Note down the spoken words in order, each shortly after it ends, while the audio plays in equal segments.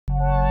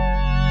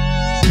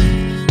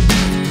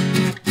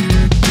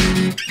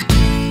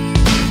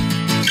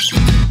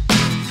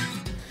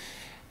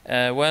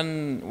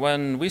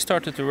when we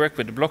started to work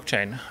with the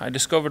blockchain, I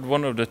discovered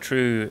one of the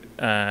true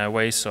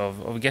ways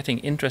of getting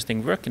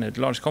interesting work in a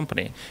large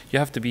company. You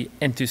have to be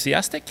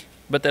enthusiastic,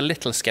 but a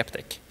little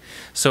skeptic.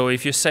 So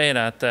if you say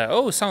that,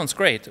 oh, sounds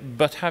great,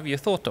 but have you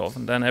thought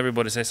of? Then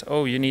everybody says,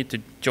 oh, you need to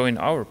join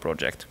our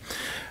project.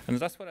 And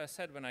that's what I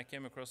said when I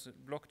came across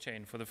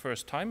blockchain for the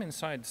first time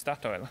inside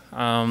Statoil.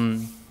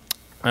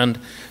 And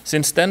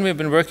since then we've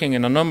been working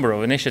in a number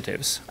of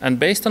initiatives. And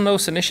based on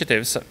those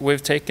initiatives,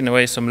 we've taken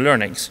away some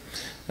learnings.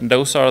 And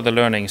those are the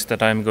learnings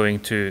that I'm going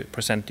to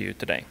present to you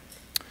today.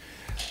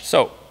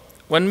 So,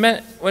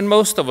 when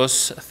most of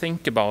us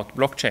think about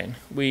blockchain,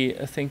 we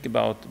think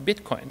about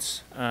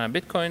bitcoins.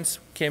 Bitcoins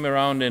came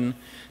around in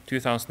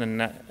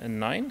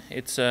 2009.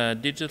 It's a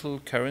digital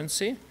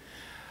currency.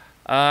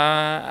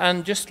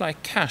 And just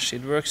like cash,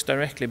 it works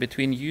directly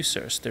between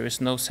users. There is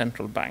no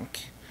central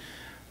bank.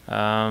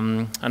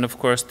 And of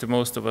course, to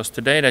most of us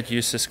today that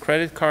uses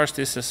credit cards,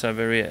 this is a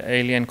very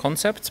alien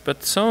concept,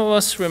 but some of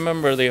us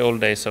remember the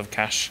old days of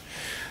cash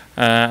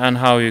and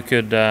how you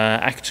could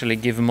actually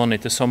give money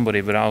to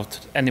somebody without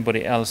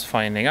anybody else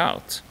finding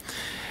out.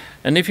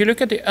 And if you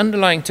look at the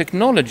underlying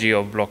technology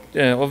of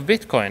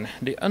Bitcoin,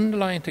 the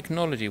underlying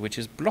technology, which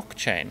is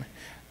blockchain,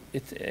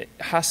 it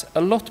has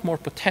a lot more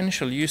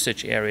potential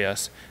usage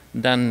areas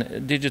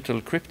than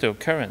digital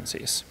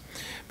cryptocurrencies.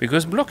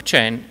 Because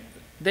blockchain,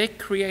 they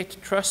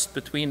create trust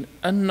between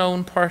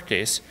unknown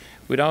parties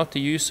without the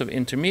use of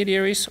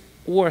intermediaries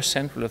or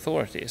central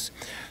authorities.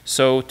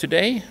 So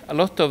today, a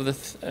lot of the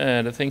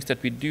things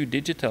that we do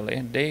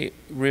digitally, they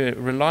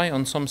rely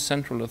on some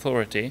central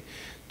authority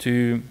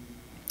to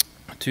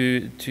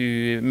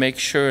make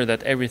sure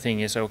that everything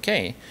is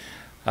okay.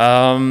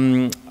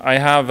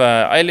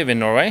 I live in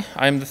Norway.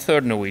 I'm the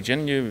third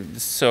Norwegian,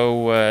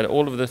 so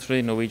all of the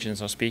three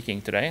Norwegians are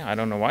speaking today. I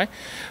don't know why.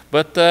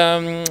 But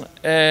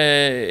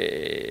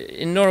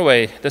in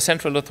Norway, the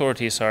central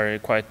authorities are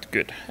quite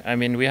good. I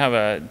mean, we have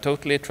a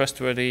totally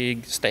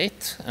trustworthy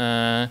state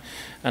and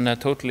a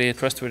totally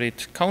trustworthy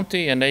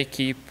county, and they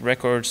keep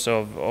records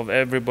of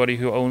everybody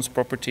who owns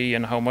property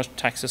and how much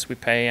taxes we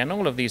pay and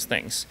all of these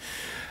things.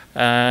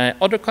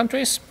 Other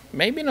countries,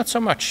 maybe not so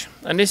much.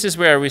 And this is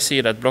where we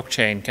see that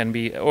blockchain can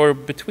be, or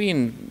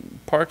between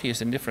parties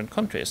in different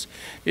countries,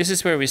 this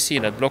is where we see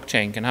that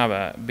blockchain can have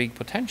a big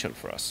potential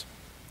for us.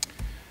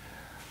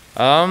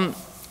 I'm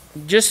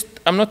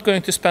not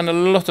going to spend a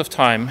lot of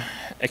time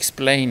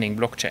explaining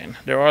blockchain.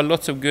 There are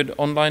lots of good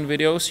online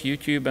videos,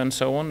 YouTube and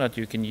so on, that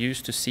you can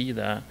use to see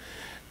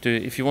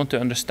if you want to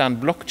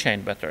understand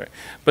blockchain better.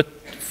 But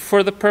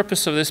for the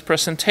purpose of this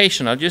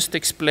presentation, I'll just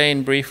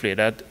explain briefly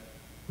that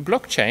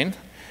blockchain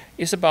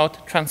is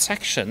about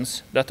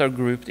transactions that are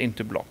grouped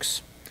into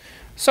blocks.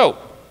 So,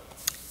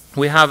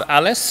 we have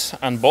Alice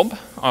and Bob,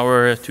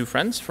 our two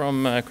friends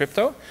from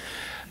crypto.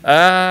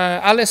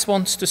 Alice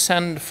wants to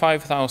send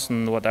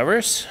 5,000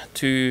 whatevers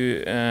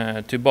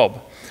to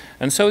Bob.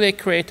 And so they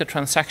create a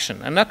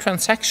transaction. And that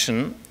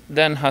transaction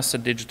then has a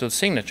digital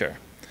signature.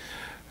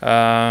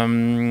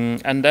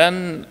 And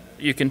then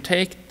you can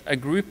take a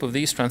group of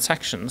these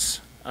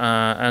transactions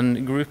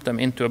and group them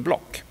into a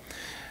block.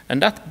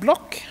 And that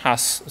block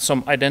has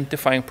some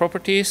identifying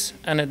properties,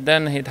 and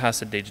then it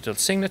has a digital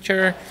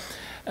signature,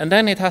 and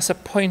then it has a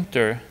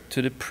pointer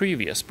to the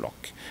previous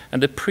block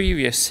and the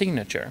previous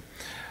signature,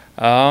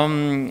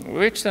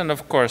 which then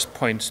of course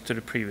points to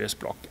the previous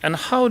block. And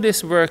how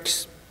this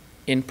works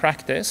in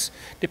practice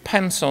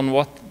depends on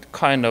what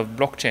kind of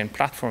blockchain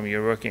platform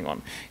you're working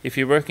on. If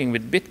you're working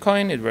with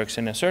Bitcoin, it works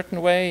in a certain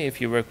way.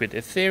 If you work with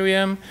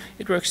Ethereum,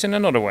 it works in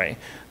another way.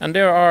 And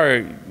there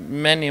are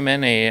many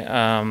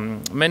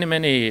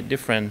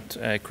different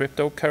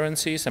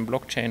cryptocurrencies and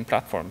blockchain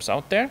platforms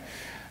out there,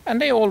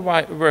 and they all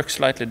work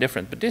slightly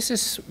different. But this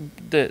is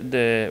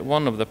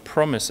one of the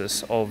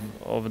promises of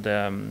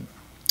the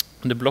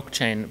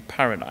blockchain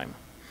paradigm.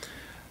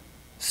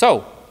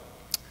 So,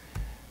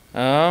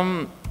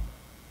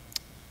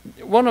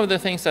 one of the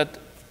things that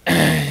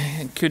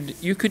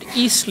you could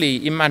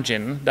easily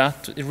imagine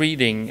that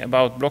reading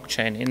about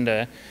blockchain in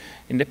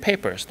the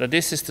papers, that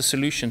this is the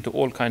solution to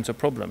all kinds of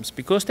problems,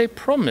 because they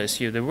promise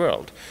you the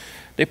world.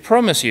 They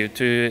promise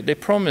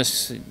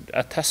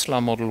a Tesla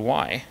Model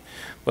Y,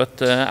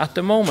 but at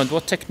the moment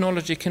what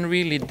technology can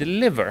really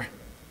deliver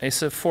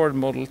is a Ford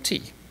Model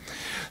T.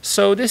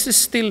 So this is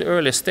still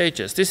early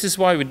stages. This is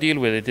why we deal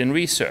with it in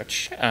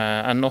research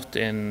and not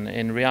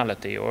in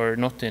reality, or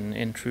not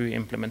in true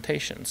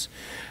implementations.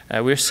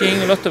 We're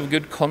seeing a lot of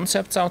good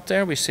concepts out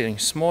there. We're seeing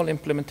small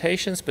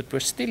implementations, but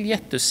we're still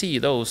yet to see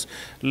those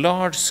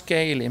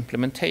large-scale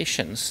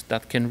implementations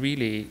that can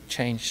really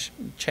change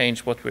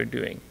what we're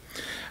doing.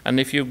 And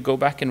if you go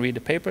back and read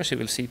the papers, you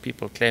will see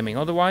people claiming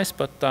otherwise,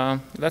 but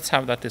let's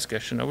have that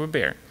discussion over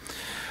beer.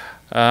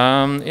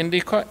 In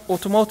the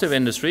automotive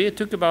industry, it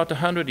took about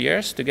 100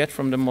 years to get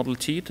from the Model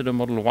T to the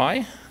Model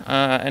Y.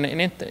 And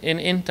in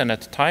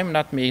internet time,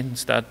 that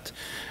means that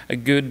a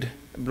good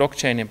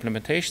blockchain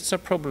implementations are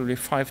probably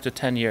 5 to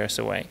 10 years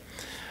away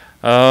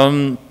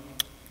in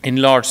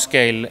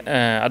large-scale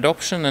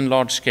adoption and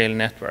large-scale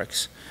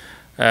networks.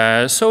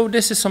 So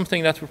this is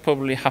something that will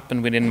probably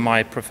happen within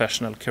my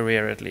professional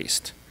career at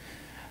least.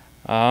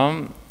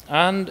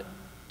 And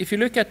if you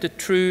look at the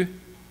true,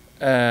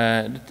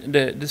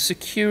 the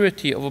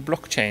security of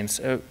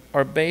blockchains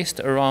are based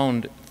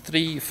around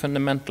 3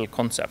 fundamental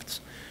concepts.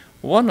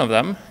 One of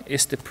them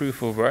is the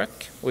proof of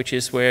work, which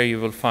is where you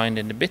will find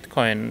in the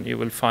Bitcoin, you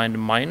will find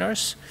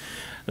miners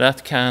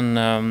that can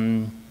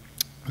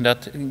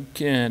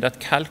that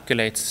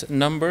calculates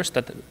numbers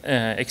that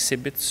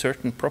exhibit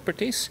certain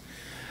properties.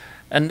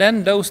 And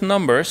then those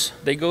numbers,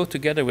 they go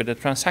together with the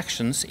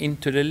transactions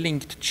into the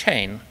linked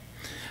chain.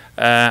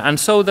 And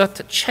so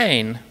that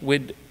chain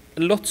with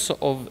lots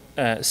of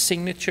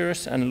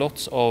signatures and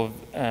lots of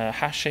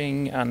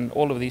hashing and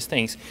all of these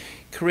things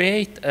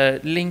create a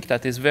link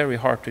that is very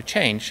hard to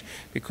change,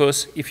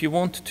 because if you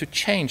want to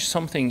change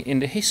something in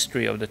the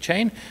history of the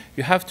chain,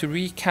 you have to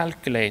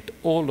recalculate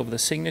all of the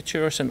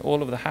signatures and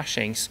all of the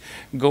hashings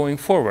going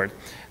forward.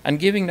 And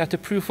given that the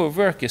proof of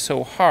work is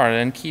so hard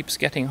and keeps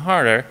getting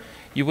harder,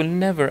 you will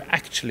never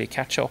actually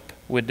catch up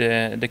with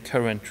the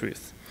current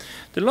truth.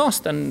 The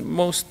last and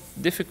most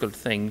difficult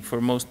thing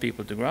for most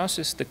people to grasp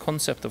is the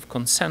concept of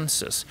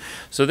consensus.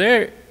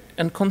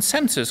 And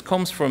consensus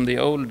comes from the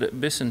old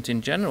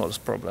Byzantine generals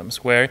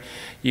problems, where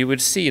you would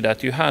see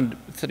that you had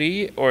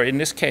 3, or in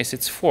this case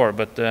it's 4,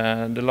 but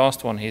the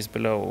last one is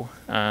below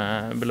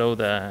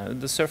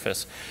the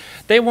surface.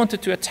 They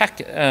wanted to attack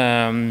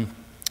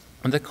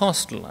the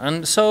castle,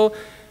 and so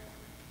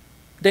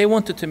they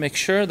wanted to make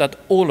sure that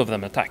all of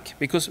them attack,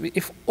 because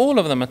if all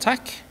of them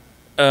attack,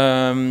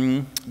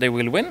 they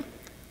will win.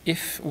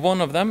 If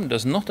one of them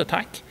does not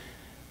attack,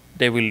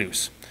 they will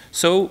lose.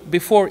 So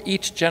before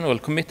each general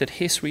committed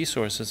his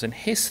resources and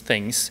his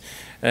things,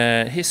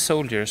 his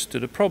soldiers to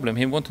the problem,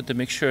 he wanted to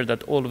make sure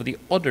that all of the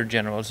other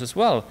generals as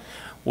well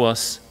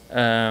was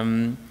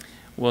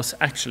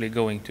actually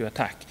going to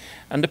attack.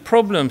 And the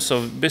problems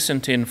of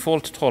Byzantine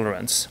fault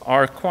tolerance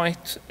are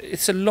quite,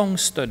 it's a long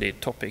studied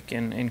topic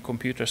in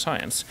computer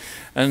science.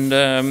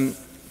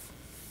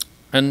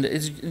 And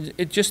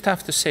it just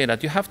have to say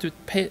that you have to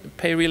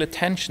pay real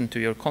attention to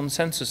your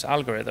consensus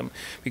algorithm,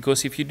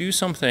 because if you do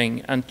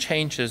something and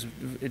changes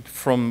it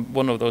from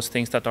one of those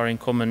things that are in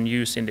common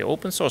use in the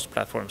open source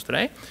platforms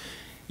today,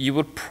 you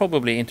will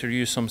probably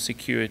introduce some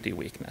security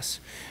weakness.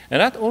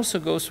 And that also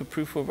goes for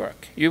proof of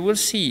work. You will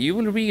see, you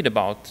will read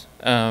about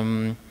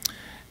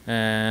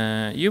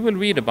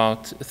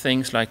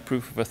things like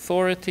proof of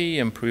authority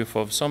and proof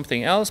of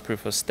something else,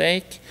 proof of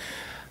stake,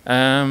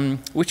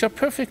 which are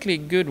perfectly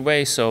good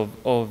ways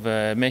of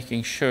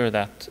making sure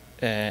that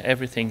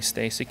everything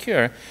stays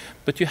secure.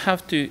 But you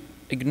have to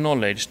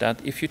acknowledge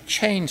that if you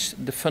change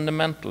the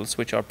fundamentals,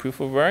 which are proof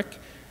of work,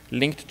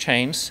 linked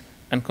chains,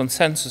 and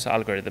consensus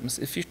algorithms,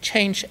 if you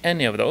change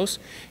any of those,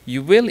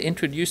 you will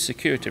introduce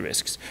security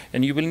risks,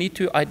 and you will need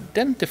to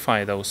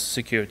identify those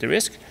security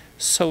risks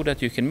so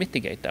that you can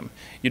mitigate them.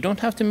 You don't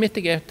have to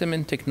mitigate them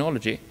in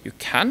technology. You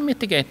can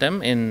mitigate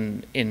them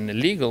in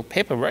legal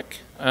paperwork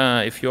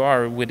if you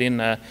are within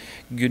a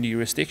good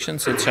jurisdiction,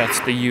 such as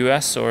the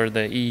US or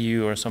the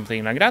EU or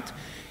something like that.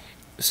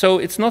 So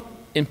it's not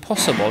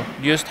impossible,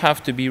 you just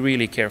have to be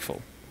really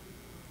careful.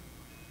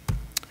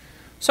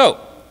 So,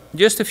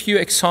 just a few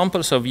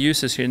examples of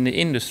uses in the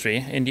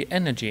industry, in the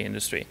energy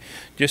industry,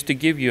 just to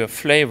give you a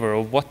flavor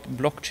of what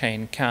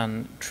blockchain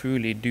can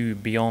truly do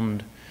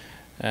beyond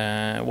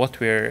what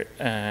we're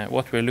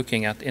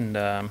looking at in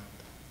the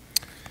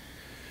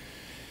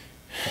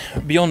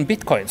beyond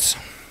bitcoins.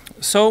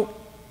 So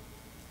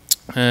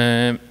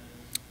the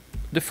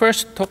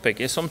first topic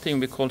is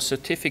something we call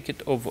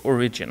certificate of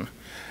origin.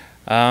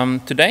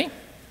 Today,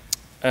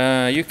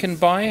 you can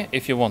buy,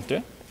 if you want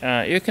to,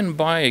 you can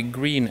buy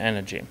green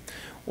energy,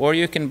 or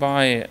you can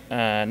buy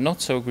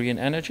not so green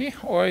energy,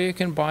 or you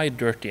can buy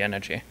dirty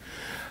energy.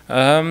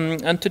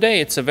 And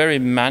today it's a very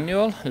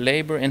manual,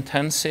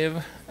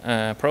 labor-intensive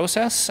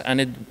process,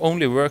 and it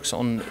only works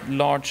on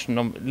large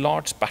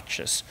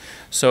batches.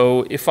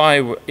 So if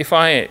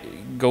I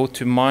go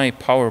to my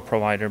power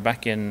provider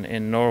back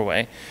in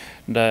Norway,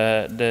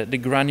 the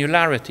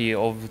granularity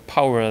of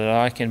power that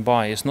I can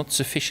buy is not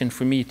sufficient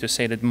for me to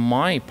say that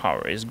my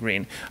power is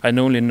green. I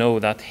only know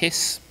that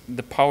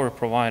the power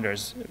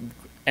provider's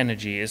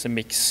energy is a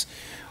mix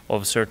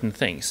of certain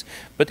things.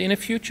 But in a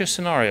future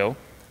scenario,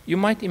 you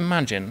might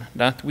imagine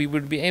that we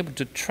would be able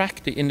to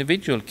track the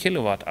individual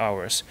kilowatt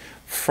hours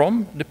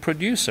from the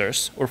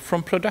producers or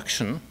from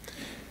production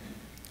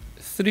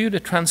through the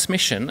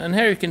transmission. And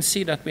here you can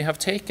see that we have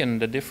taken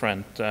the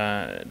different,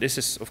 this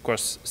is of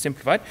course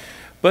simplified,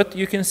 but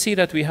you can see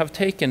that we have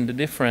taken the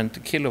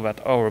different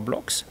kilowatt hour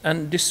blocks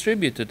and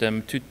distributed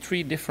them to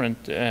 3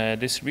 different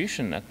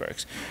distribution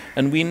networks.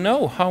 And we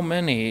know how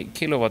many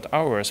kilowatt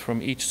hours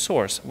from each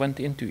source went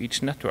into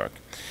each network.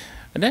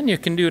 And then you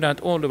can do that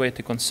all the way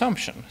to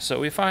consumption.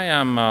 So if I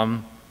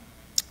am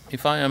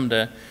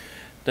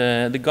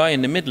the guy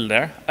in the middle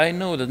there, I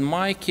know that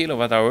my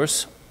kilowatt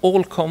hours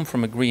all come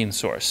from a green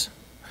source.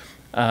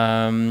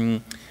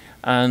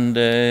 and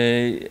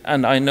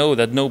I know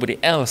that nobody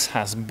else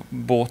has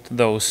bought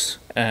those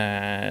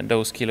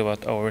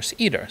kilowatt hours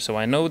either. So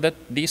I know that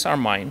these are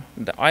mine,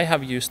 that I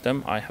have used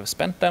them, I have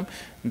spent them.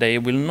 They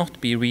will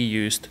not be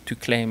reused to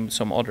claim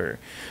some other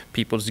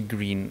people's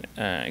green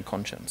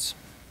conscience.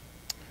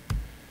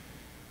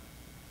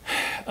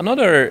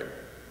 Another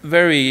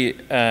very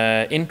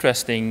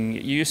interesting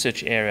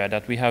usage area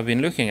that we have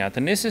been looking at,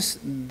 and this is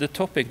the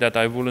topic that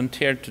I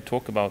volunteered to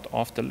talk about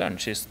after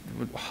lunch, is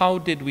how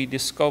did we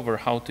discover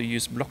how to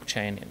use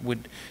blockchain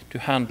to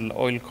handle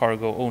oil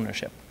cargo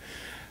ownership?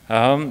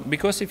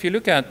 Because if you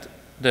look at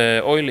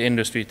the oil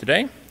industry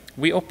today,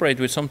 we operate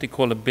with something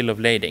called a bill of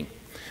lading.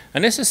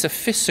 And this is a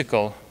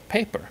physical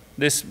paper.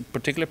 This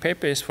particular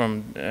paper is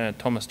from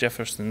Thomas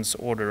Jefferson's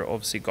order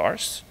of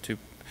cigars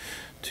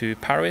to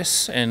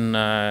Paris in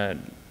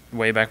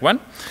way back when.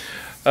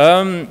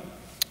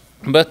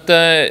 But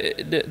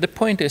the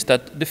point is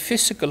that the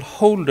physical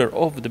holder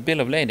of the bill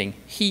of lading,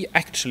 he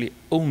actually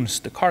owns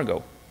the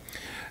cargo.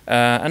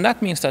 And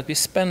that means that we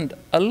spend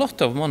a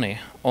lot of money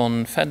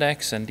on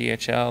FedEx and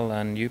DHL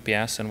and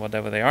UPS and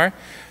whatever they are,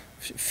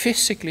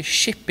 physically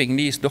shipping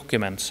these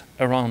documents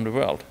around the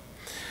world.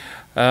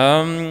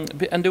 And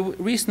the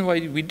reason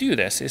why we do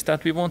this is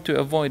that we want to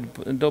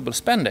avoid double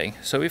spending.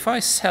 So if I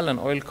sell an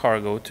oil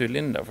cargo to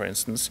Linda, for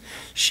instance,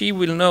 she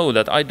will know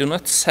that I do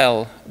not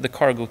sell the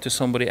cargo to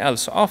somebody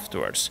else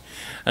afterwards.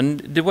 And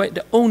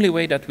the only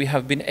way that we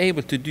have been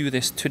able to do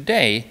this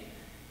today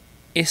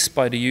is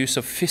by the use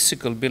of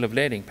physical bill of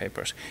lading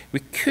papers. We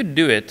could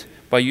do it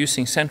by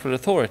using central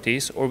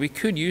authorities, or we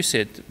could use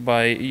it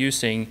by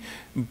using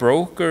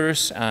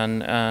brokers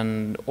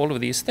and all of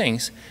these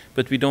things,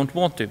 but we don't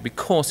want to,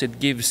 because it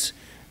gives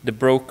the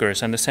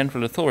brokers and the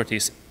central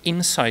authorities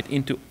insight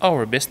into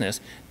our business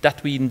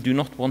that we do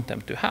not want them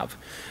to have.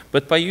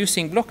 But by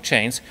using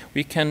blockchains,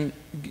 we can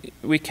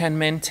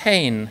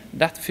maintain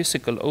that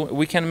physical,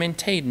 we can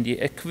maintain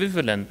the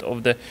equivalent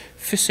of the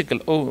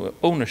physical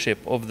ownership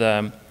of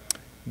the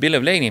bill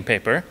of lading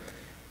paper,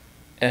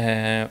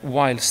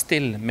 while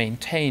still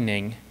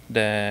maintaining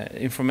the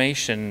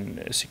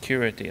information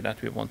security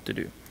that we want to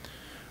do.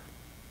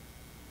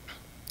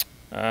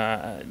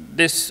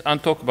 I'll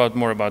talk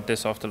more about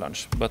this after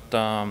lunch, but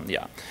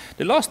yeah.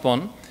 The last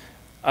one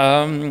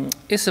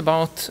is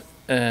about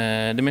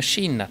the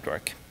machine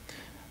network.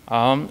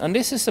 And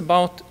this is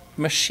about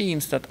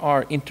machines that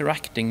are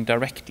interacting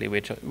directly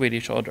with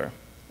each other.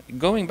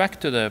 Going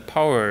back to the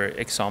power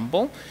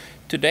example,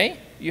 today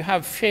you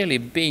have fairly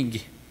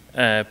big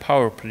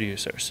power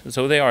producers.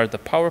 So they are the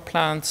power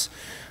plants,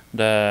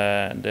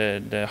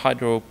 the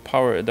hydro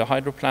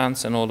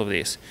plants, and all of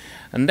these.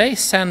 And they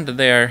send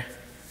their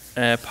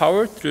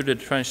power through the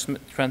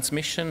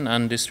transmission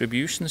and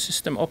distribution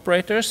system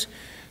operators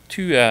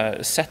to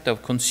a set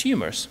of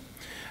consumers.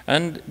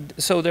 And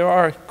so there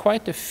are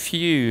quite a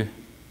few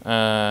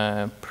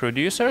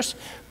producers,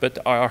 but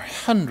are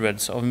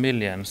hundreds of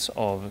millions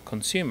of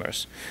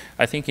consumers.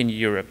 I think in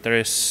Europe there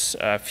is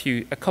a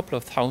couple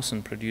of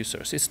thousand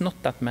producers. It's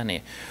not that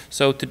many.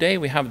 So today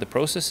we have the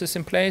processes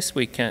in place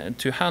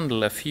to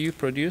handle a few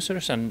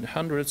producers and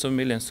hundreds of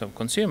millions of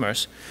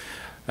consumers,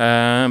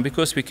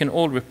 because we can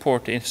all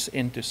report this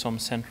into some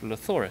central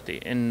authority.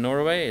 In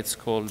Norway it's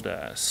called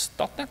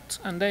Statnett,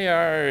 and they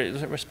are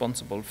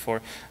responsible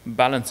for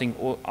balancing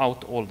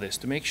out all this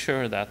to make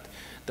sure that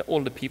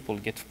all the people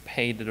get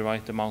paid the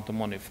right amount of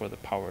money for the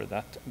power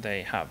that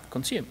they have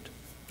consumed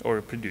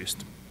or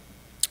produced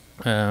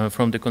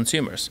from the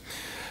consumers.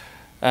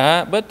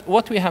 But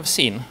what we have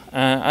seen,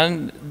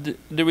 and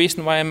the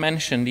reason why I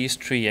mention these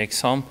three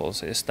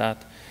examples is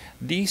that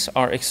these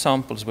are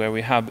examples where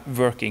we have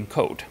working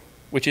code,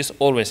 which is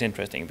always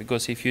interesting,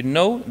 because if you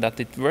know that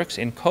it works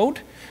in code,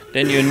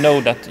 then you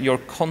know that your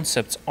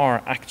concepts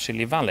are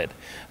actually valid.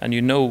 And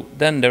you know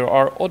then there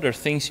are other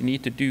things you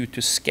need to do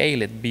to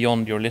scale it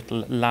beyond your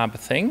little lab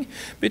thing,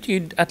 but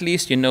at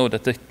least you know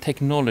that the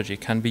technology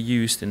can be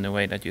used in the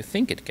way that you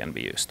think it can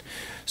be used.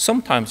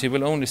 Sometimes you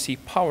will only see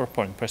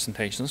PowerPoint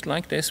presentations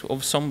like this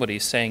of somebody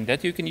saying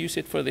that you can use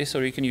it for this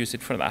or you can use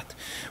it for that.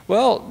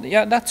 Well,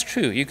 yeah, that's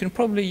true. You can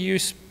probably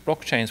use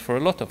blockchains for a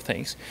lot of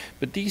things,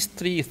 but these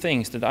three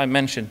things that I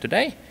mentioned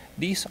today,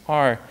 these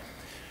are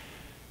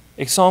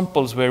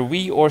examples where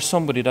we or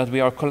somebody that we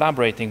are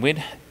collaborating with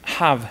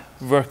have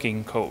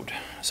working code.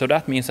 So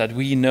that means that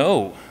we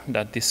know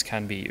that this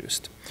can be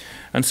used.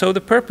 And so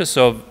the purpose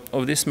of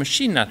this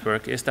machine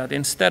network is that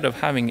instead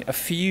of having a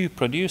few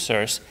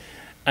producers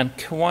and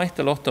quite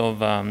a lot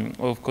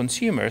of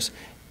consumers,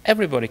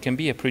 everybody can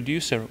be a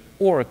producer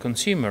or a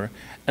consumer,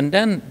 and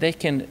then they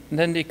can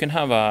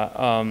have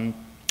a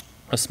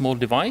small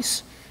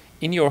device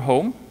in your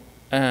home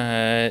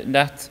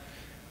that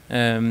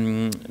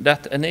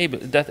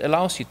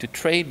allows you to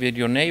trade with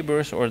your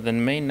neighbors or the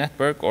main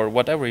network or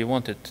whatever you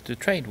want it to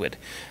trade with.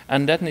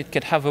 And then it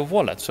can have a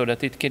wallet so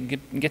that it can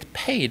get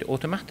paid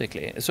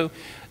automatically. So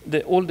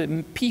all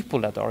the people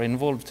that are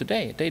involved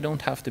today, they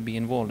don't have to be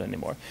involved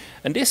anymore.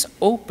 And this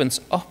opens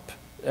up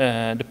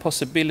the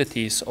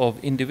possibilities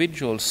of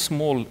individual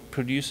small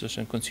producers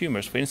and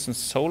consumers. For instance,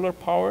 solar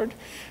powered,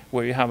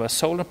 where you have a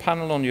solar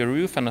panel on your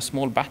roof and a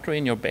small battery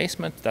in your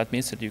basement. That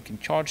means that you can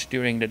charge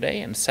during the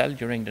day and sell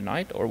during the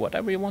night, or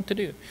whatever you want to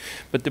do.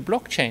 But the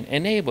blockchain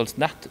enables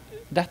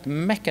that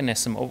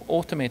mechanism of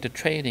automated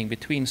trading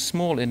between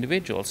small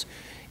individuals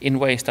in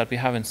ways that we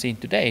haven't seen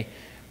today,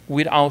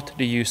 without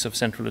the use of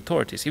central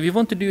authorities. If you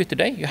want to do it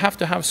today, you have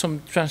to have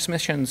some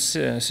transmission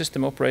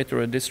system operator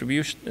or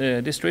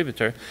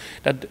distributor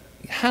that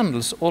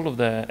handles all of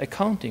the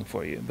accounting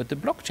for you. But the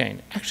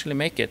blockchain actually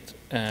make it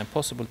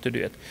possible to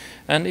do it.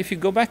 And if you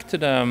go back to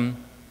the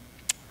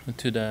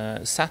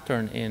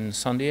SATURN in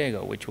San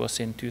Diego, which was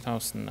in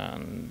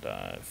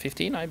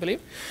 2015, I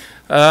believe,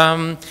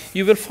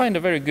 you will find a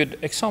very good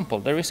example.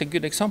 There is a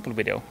good example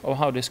video of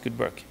how this could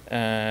work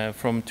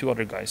from two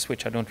other guys,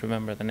 which I don't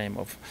remember the name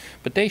of.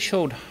 But they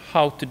showed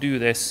how to do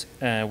this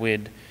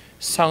with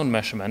sound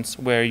measurements,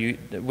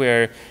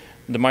 where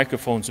the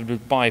microphones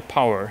would buy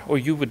power, or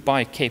you would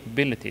buy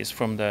capabilities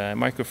from the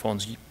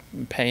microphones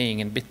paying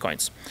in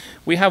bitcoins.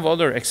 We have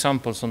other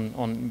examples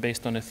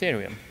based on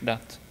Ethereum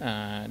that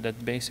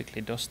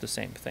basically does the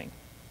same thing.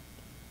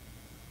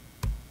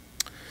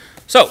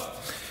 So,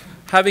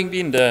 having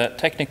been the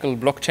technical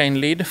blockchain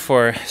lead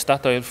for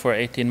Statoil for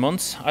 18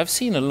 months, I've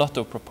seen a lot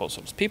of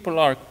proposals. People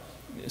are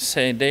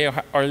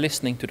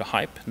listening to the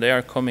hype. They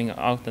are coming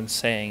out and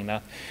saying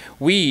that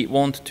we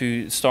want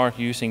to start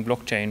using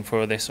blockchain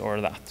for this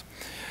or that.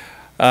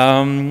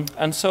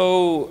 And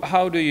so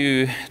how do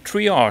you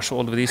triage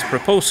all of these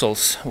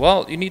proposals?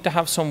 Well, you need to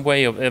have some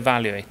way of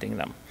evaluating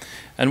them.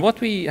 And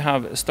what we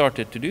have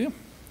started to do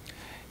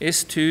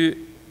is to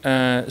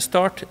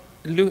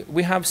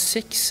we have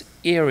 6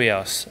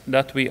 areas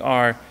that we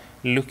are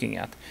looking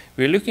at.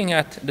 We're looking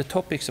at the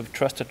topics of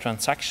trusted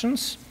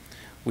transactions.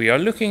 We are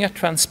looking at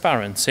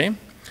transparency.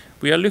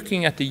 We are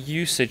looking at the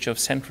usage of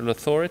central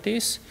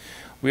authorities.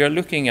 We are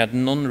looking at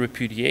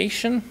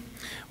non-repudiation.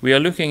 We are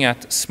looking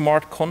at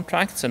smart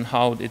contracts and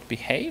how it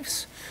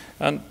behaves.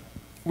 And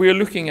we are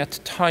looking at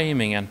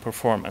timing and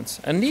performance.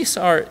 And these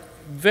are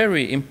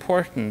very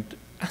important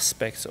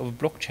aspects of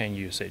blockchain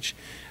usage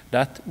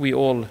that we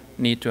all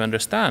need to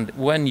understand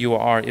when you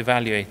are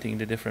evaluating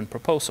the different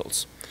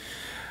proposals.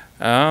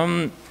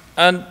 And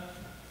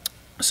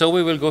so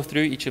we will go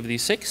through each of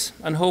these 6,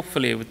 and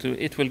hopefully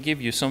it will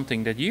give you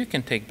something that you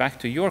can take back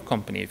to your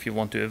company if you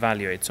want to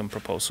evaluate some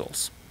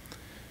proposals.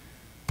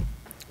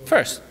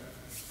 First,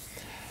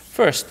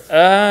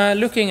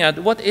 looking at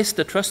what is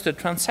the trusted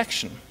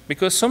transaction,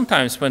 because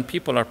sometimes when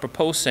people are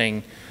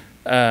proposing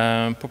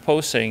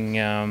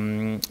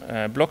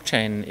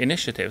blockchain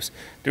initiatives,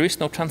 there is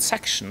no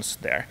transactions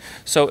there.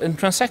 So, and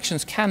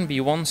transactions can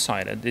be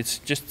one-sided. It's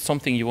just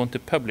something you want to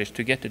publish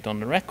to get it on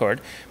the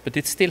record, but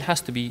it still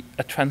has to be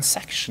a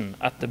transaction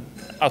at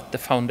the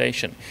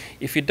foundation.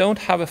 If you don't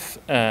have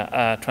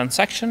a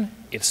transaction,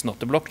 it's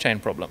not a blockchain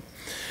problem.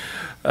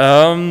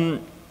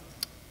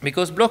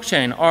 Because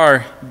blockchain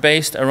are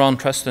based around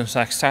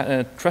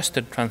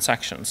trusted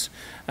transactions,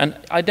 and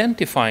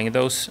identifying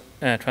those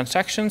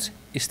transactions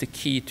is the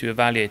key to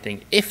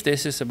evaluating if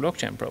this is a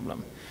blockchain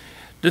problem.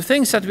 The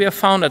things that we have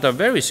found that are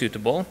very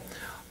suitable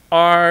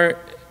are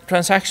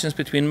transactions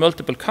between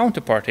multiple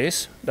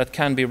counterparties that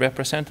can be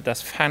represented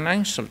as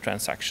financial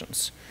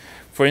transactions.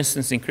 For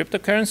instance, in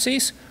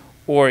cryptocurrencies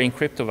or in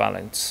crypto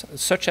wallets,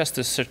 such as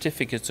the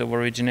certificates of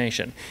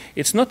origination.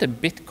 It's not a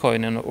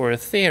Bitcoin or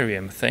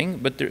Ethereum thing,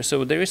 but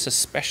there is a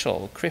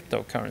special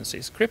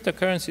cryptocurrencies.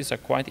 Cryptocurrencies are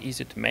quite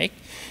easy to make.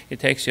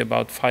 It takes you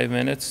about 5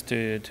 minutes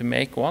to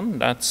make one.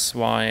 That's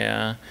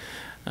why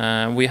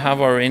we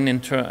have our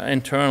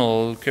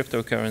internal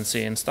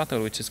cryptocurrency in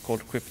Statoil, which is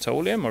called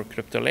Cryptolium or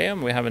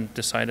Cryptoleum. We haven't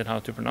decided how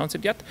to pronounce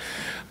it yet.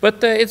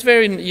 But it's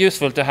very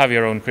useful to have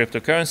your own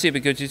cryptocurrency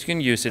because you can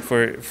use it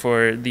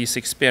for these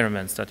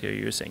experiments that you're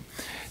using.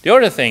 The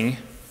other thing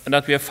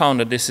that we have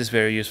found that this is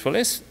very useful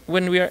is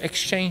when we are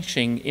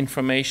exchanging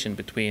information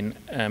between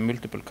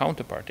multiple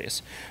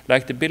counterparties,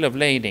 like the bill of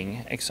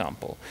lading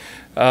example.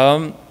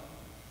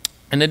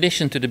 In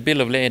addition to the bill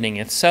of lading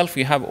itself,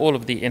 you have all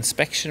of the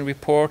inspection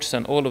reports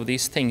and all of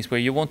these things where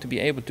you want to be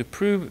able to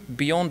prove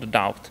beyond a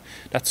doubt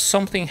that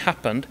something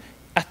happened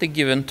at a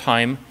given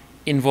time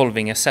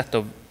involving a set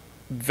of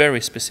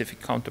very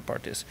specific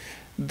counterparties.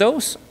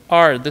 Those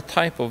are the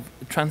type of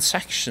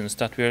transactions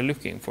that we are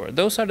looking for.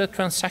 Those are the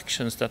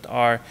transactions that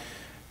are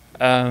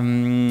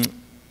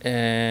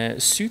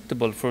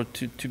suitable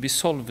to be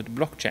solved with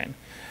blockchain.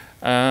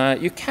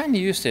 You can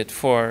use it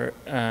for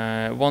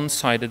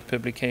one-sided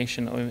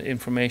publication of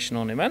information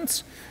on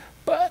events,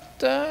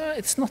 but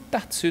it's not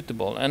that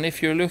suitable. And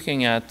if you're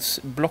looking at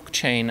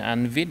blockchain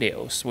and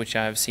videos, which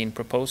I have seen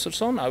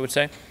proposals on, I would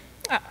say,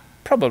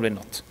 probably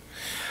not.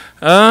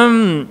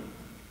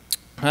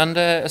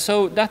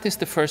 So that is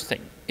the first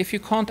thing. If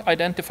you can't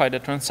identify the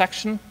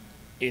transaction,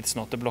 it's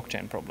not a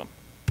blockchain problem.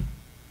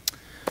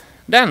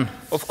 Then,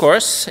 of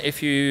course,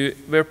 if you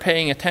were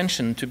paying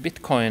attention to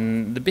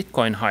Bitcoin, the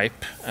Bitcoin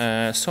hype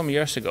some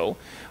years ago,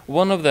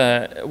 one of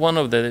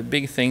the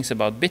big things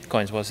about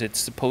Bitcoins was it's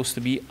supposed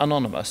to be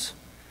anonymous.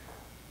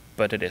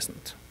 but it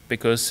isn't,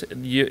 because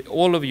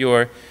all of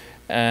your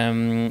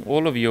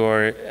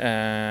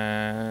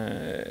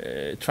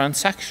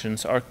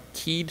transactions are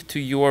keyed to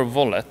your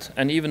wallet,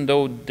 and even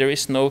though there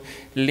is no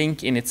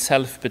link in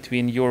itself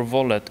between your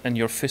wallet and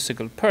your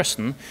physical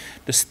person,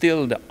 there's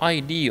still the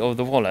ID of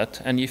the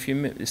wallet. And if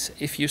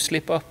you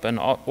slip up and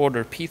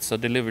order pizza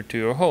delivered to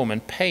your home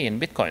and pay in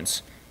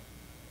bitcoins,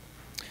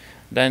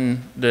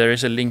 then there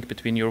is a link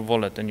between your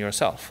wallet and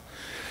yourself.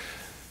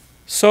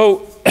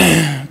 So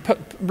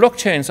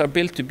blockchains are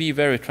built to be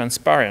very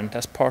transparent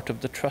as part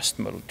of the trust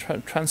model.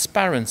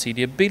 Transparency,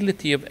 the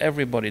ability of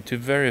everybody to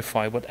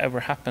verify whatever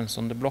happens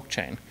on the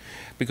blockchain.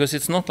 Because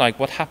it's not like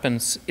what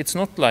happens, it's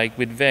not like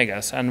with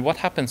Vegas, and what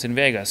happens in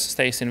Vegas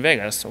stays in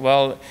Vegas.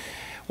 Well,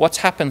 what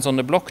happens on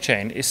the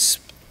blockchain is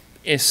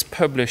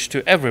published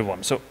to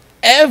everyone, so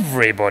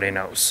everybody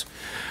knows.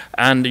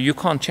 And you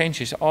can't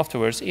change it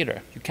afterwards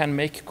either. You can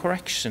make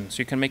corrections,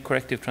 you can make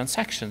corrective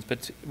transactions,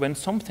 but when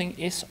something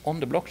is on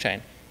the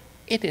blockchain,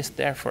 it is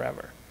there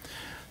forever.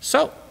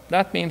 So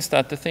that means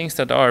that the things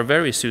that are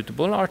very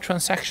suitable are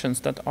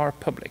transactions that are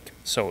public.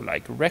 So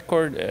like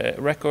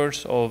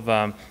records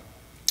of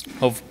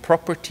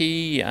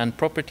property and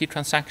property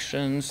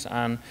transactions,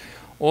 and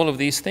all of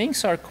these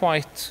things are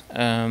quite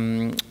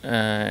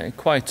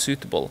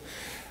suitable.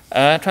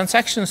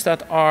 Transactions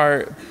that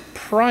are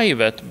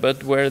private,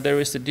 but where there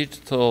is a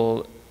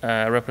digital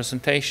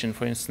representation,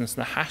 for instance,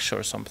 the hash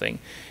or something,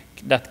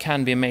 that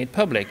can be made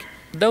public,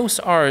 those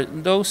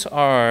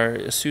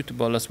are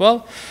suitable as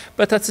well.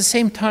 But at the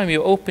same time,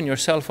 you open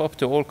yourself up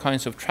to all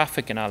kinds of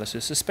traffic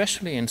analysis,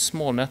 especially in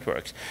small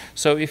networks.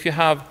 So if you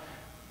have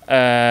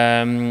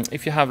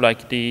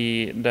like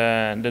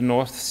the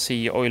North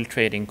Sea oil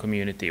trading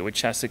community,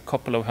 which has a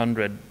couple of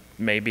hundred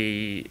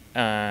maybe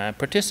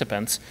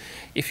participants,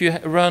 if you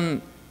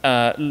run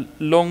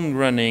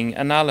long-running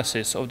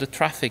analysis of the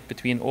traffic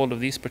between all of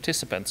these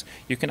participants,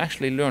 you can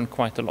actually learn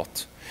quite a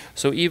lot.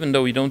 So even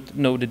though you don't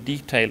know the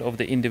detail of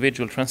the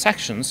individual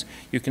transactions,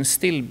 you can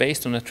still,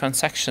 based on the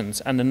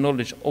transactions and the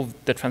knowledge of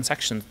the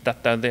transactions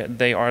that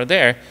they are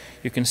there,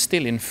 you can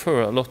still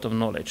infer a lot of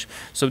knowledge.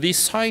 So these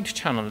side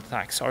channel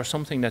attacks are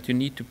something that you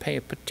need to pay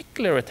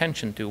particular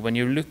attention to when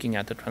you're looking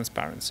at the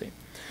transparency.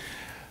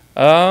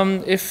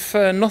 If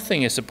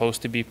nothing is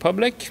supposed to be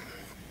public,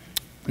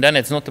 then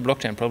it's not a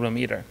blockchain problem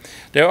either.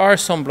 There are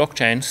some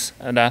blockchains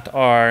that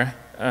are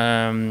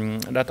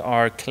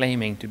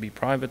claiming to be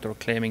private or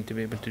claiming to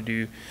be able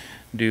to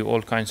do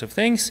all kinds of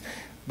things,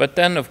 but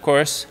then of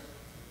course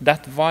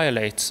that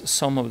violates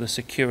some of the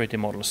security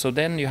models. So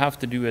then you have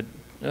to do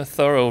a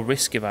thorough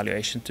risk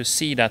evaluation to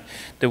see that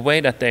the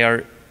way that they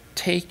are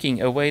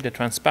taking away the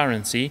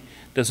transparency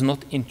does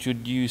not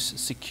introduce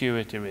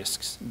security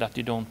risks that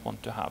you don't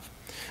want to have.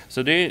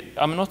 So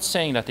I'm not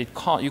saying that you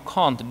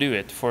can't do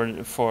it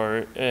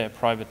for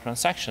private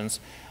transactions.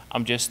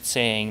 I'm just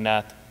saying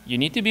that you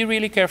need to be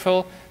really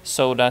careful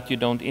so that you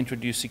don't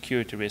introduce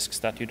security risks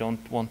that you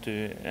don't want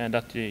to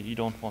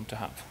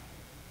have.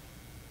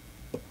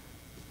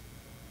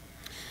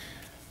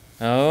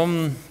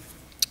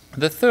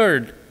 The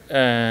third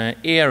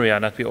area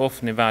that we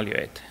often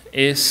evaluate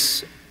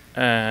is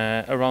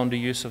around the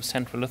use of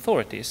central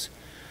authorities.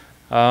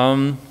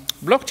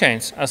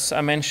 Blockchains, as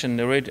I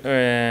mentioned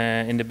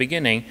in the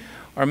beginning,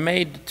 are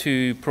made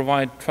to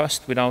provide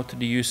trust without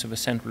the use of a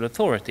central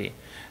authority.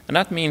 And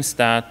that means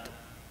that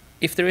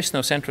if there is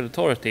no central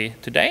authority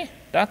today,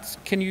 that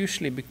can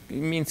usually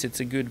means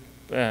it's a good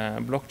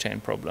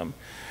blockchain problem.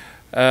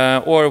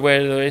 Or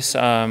where there is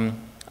a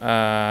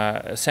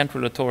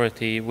central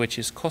authority which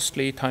is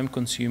costly,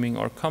 time-consuming,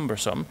 or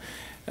cumbersome.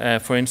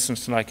 For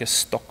instance, like a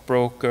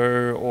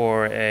stockbroker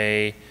or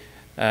a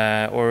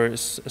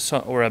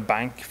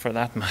bank, for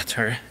that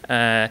matter,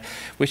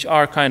 which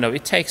are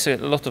it takes a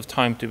lot of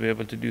time to be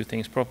able to do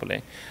things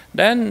properly.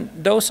 Then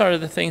those are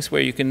the things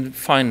where you can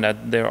find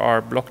that there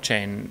are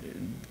blockchain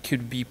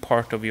could be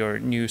part of your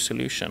new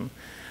solution.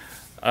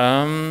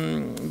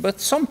 But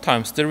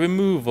sometimes the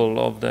removal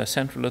of the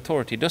central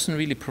authority doesn't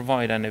really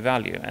provide any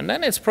value, and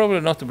then it's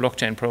probably not a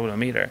blockchain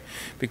problem either,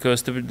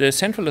 because the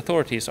central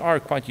authorities are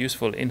quite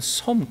useful in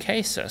some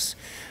cases.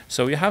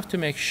 So you have to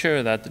make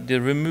sure that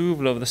the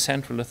removal of the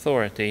central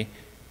authority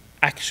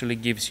actually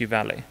gives you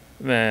value.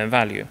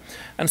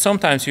 And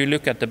sometimes you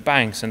look at the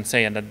banks and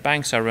say that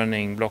banks are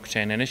running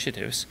blockchain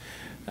initiatives.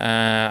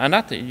 And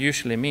that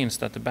usually means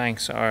that the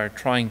banks are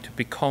trying to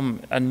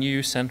become a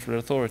new central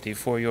authority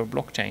for your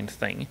blockchain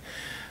thing.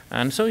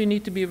 And so you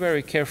need to be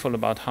very careful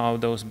about how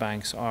those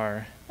banks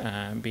are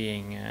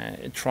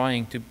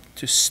trying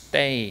to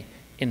stay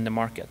in the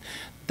market.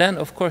 Then,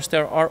 of course,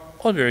 there are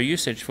other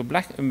usage for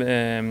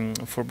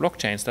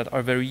blockchains that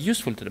are very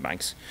useful to the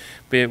banks,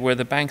 where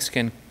the banks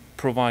can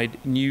provide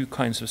new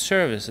kinds of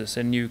services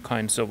and new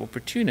kinds of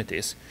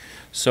opportunities.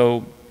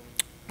 So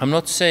I'm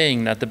not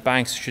saying that the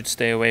banks should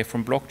stay away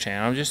from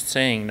blockchain. I'm just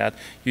saying that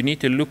you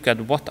need to look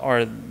at what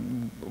are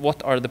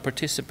the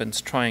participants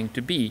trying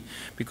to be,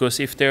 because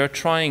if they are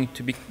trying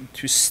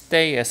to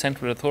stay a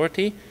central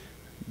authority,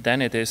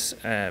 then it is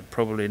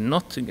probably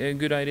not a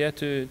good idea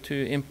to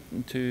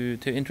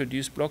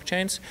introduce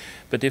blockchains.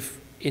 But if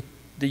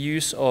the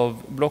use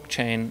of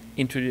blockchain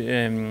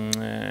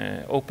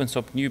opens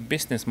up new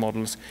business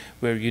models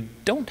where you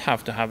don't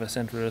have to have a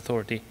central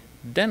authority,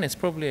 then it's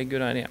probably a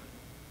good idea.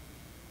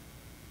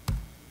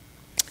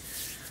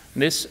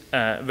 This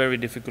very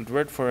difficult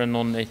word for a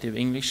non-native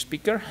English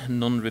speaker,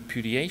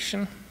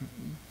 non-repudiation,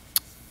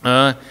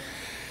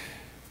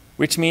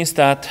 which means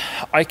that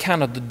I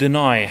cannot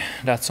deny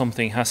that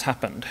something has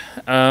happened.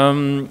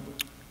 And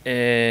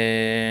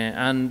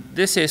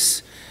this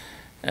is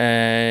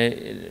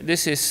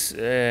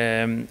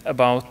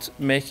about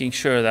making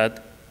sure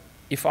that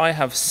if I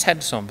have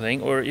said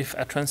something or if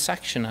a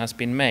transaction has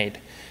been made,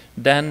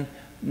 then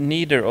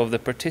neither of the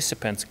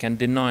participants can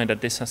deny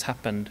that this has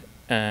happened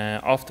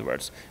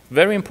afterwards.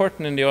 Very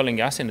important in the oil and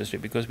gas industry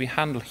because we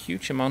handle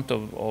huge amount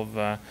of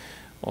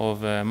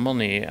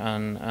money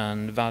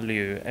and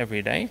value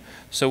every day.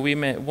 So we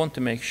may want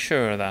to make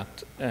sure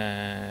that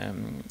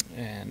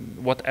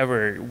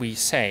whatever we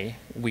say,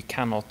 we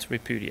cannot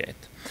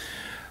repudiate.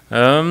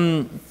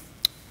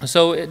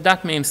 So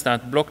that means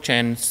that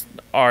blockchains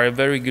are a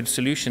very good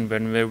solution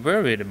when we're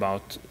worried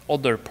about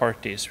other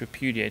parties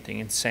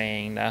repudiating and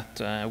saying that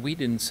we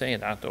didn't say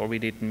that, or we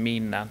didn't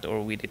mean that,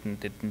 or we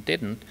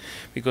didn't,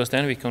 because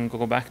then we can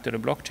go back to the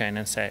blockchain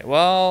and say,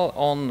 well,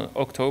 on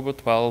October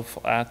 12th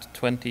at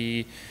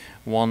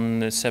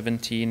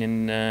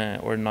 21:17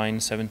 or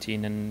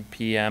 9:17 in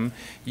PM,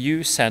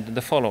 you said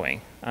the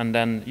following, and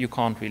then you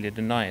can't really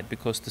deny it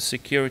because the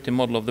security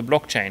model of the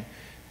blockchain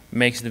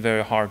makes it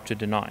very hard to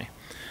deny.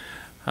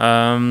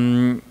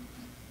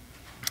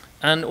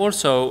 And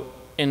also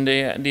in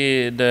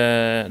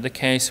the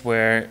case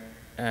where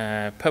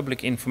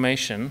public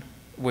information,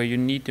 where you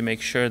need to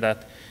make sure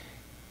that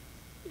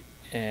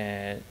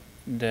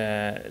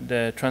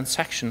the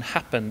transaction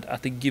happened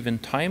at a given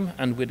time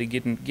and with a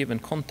given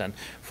content.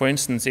 For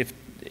instance,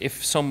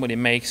 if somebody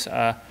makes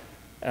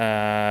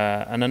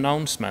an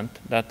announcement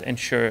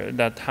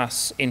that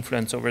has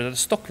influence over the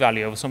stock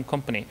value of some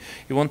company,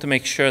 you want to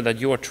make sure that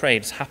your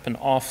trades happen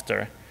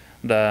after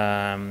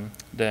the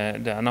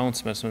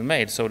announcements were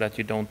made, so that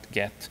you don't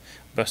get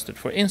busted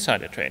for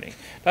insider trading.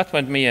 That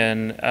might be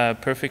a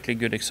perfectly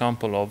good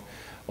example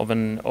of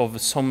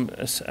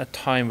a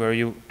time where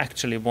you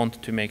actually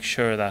want to make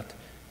sure that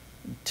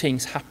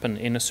things happen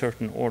in a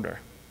certain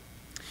order.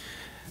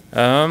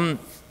 In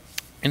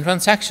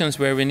transactions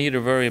where we need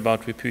to worry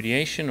about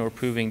repudiation or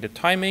proving the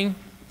timing,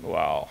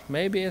 well,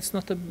 maybe it's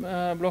not a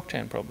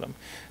blockchain problem.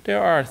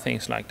 There are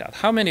things like that.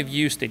 How many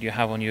views did you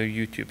have on your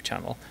YouTube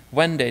channel?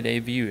 When did they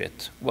view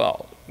it?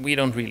 Well, we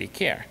don't really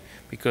care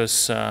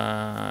because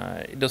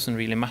it doesn't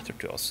really matter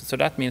to us. So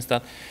that means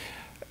that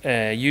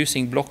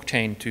using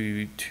blockchain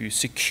to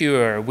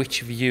secure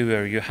which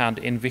viewer you had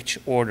in which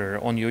order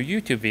on your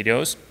YouTube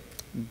videos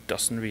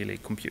doesn't really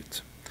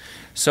compute.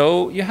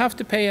 So you have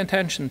to pay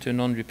attention to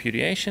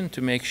non-repudiation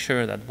to make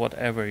sure that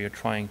whatever you're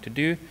trying to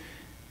do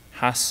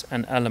has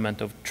an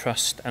element of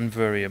trust and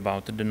worry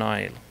about the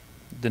denial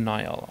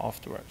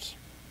afterwards.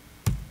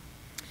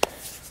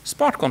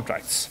 Smart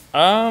contracts.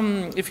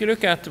 If you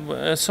look at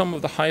some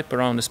of the hype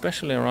around,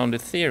 especially around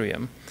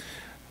Ethereum,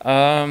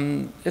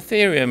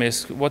 Ethereum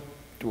is what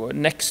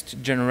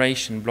next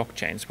generation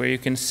blockchains, where you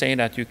can say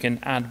that you can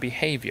add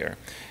behavior.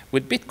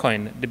 With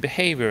Bitcoin, the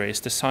behavior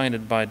is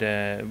decided by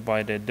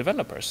the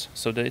developers.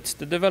 So it's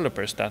the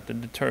developers that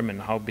determine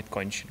how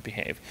Bitcoin should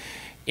behave.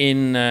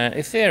 In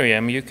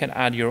Ethereum, you can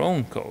add your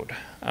own code.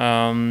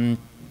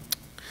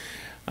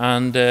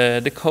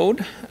 The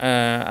code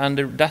and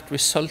that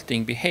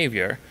resulting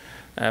behavior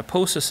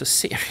poses a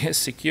serious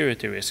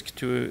security risk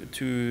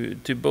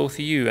to both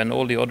you and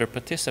all the other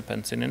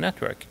participants in the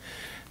network.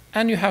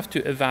 And you have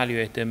to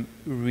evaluate them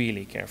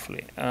really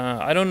carefully.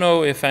 I don't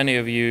know if any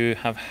of you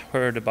have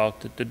heard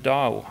about the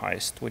DAO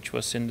heist, which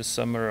was in the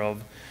summer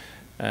of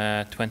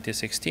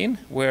 2016,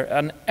 where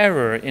an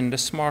error in the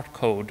smart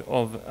code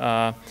of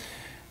a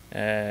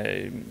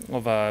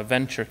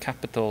venture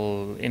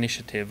capital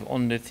initiative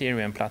on the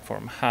Ethereum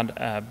platform had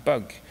a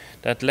bug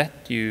that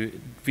let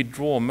you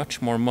withdraw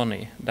much more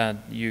money that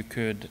you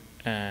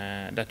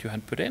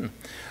had put in.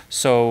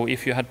 So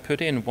if you had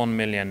put in $1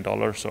 million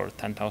or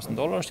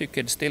 $10,000, you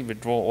could still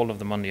withdraw all of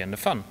the money in the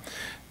fund.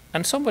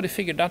 And somebody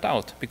figured that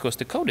out because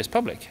the code is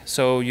public.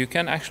 So you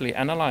can actually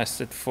analyze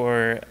it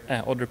for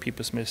other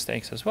people's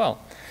mistakes as well.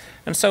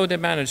 And so they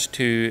managed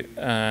to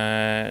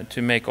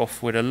make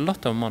off with a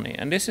lot of money.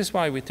 And this is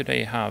why we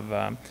today have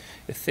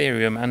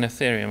Ethereum and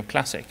Ethereum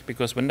Classic,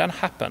 because when that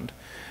happened,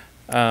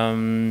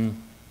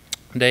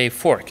 they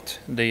forked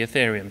the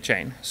Ethereum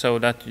chain so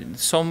that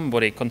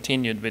somebody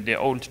continued with the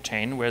old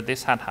chain where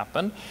this had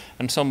happened,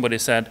 and somebody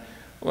said,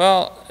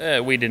 well,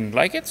 we didn't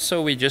like it,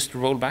 so we just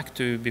roll back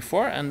to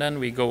before, and then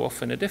we go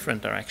off in a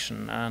different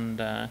direction. And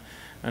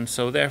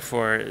so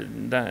therefore,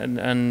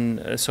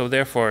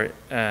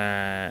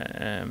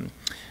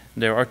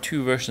 there are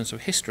two versions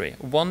of history.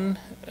 One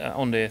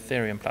on the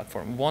Ethereum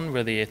platform, one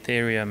where the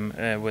Ethereum,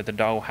 where the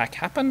DAO hack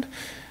happened,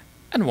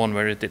 and one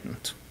where it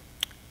didn't.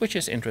 which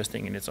is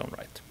interesting in its own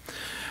right.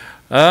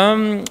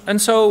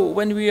 And so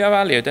when we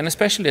evaluate, and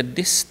especially at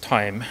this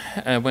time,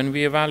 when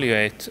we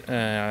evaluate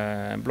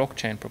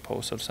blockchain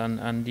proposals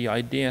and the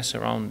ideas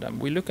around them,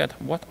 we look at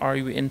what are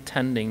you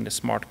intending the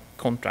smart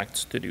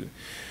contracts to do.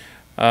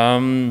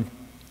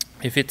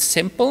 If it's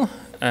simple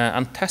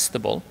and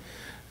testable,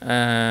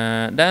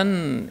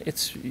 then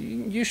it's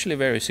usually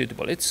very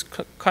suitable. It's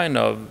kind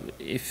of,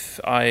 if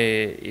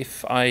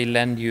I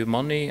lend you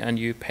money and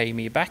you pay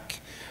me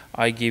back,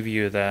 I give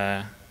you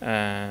the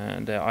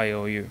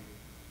IOU.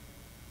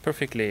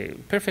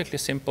 Perfectly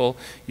simple.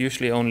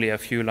 Usually only a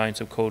few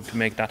lines of code to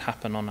make that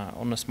happen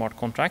on a smart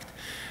contract.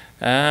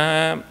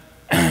 And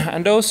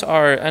those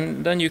are,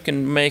 and then you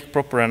can make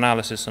proper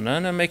analysis on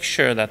them and make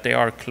sure that they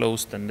are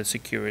closed and the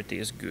security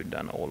is good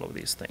and all of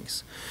these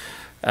things.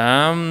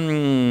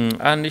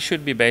 And it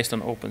should be based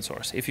on open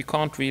source. If you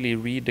can't really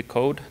read the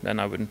code, then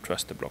I wouldn't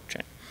trust the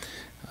blockchain.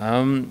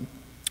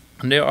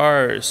 There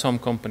are some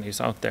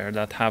companies out there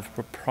that have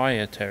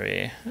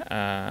proprietary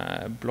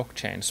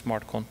blockchain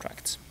smart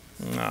contracts.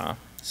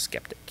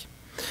 Skeptic.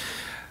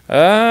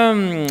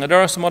 There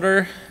are some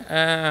other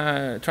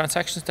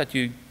transactions that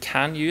you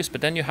can use,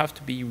 but then you have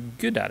to be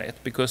good at it,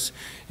 because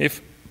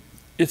if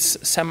it's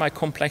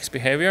semi-complex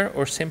behavior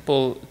or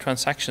simple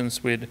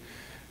transactions with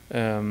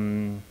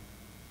a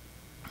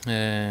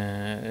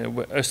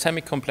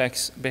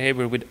semi-complex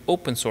behavior with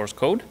open source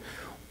code,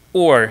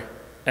 or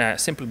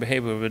simple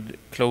behavior with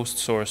closed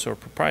source or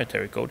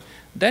proprietary code,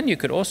 then you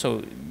could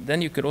also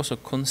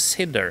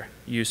consider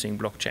using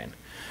blockchain.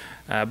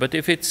 But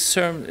if it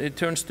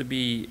turns to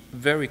be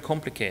very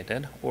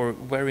complicated or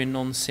very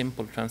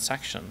non-simple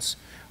transactions,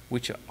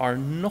 which are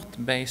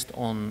not based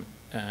on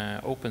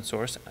open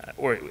source,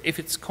 or if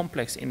it's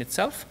complex in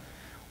itself,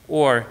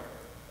 or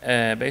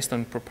based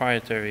on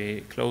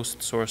proprietary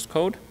closed source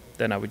code,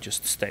 then I would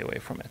just stay away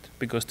from it,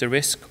 because the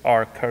risks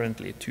are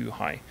currently too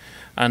high.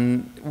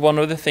 And one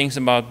of the things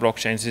about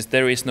blockchains is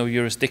there is no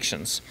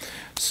jurisdictions.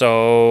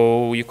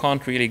 So you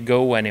can't really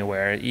go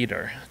anywhere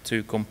either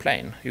to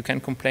complain. You can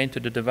complain to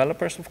the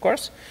developers, of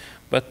course,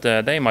 but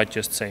they might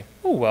just say,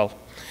 oh, well.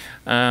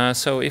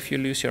 So if you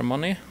lose your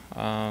money,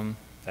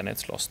 then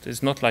it's lost.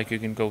 It's not like you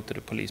can go to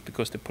the police,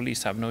 because the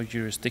police have no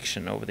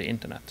jurisdiction over the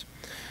internet.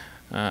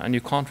 And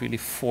you can't really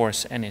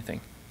force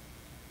anything.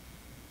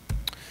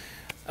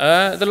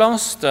 The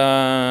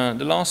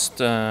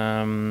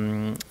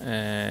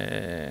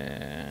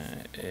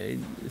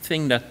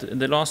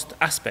last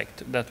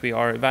aspect that we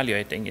are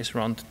evaluating is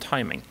around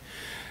timing.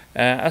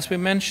 As we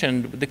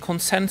mentioned, the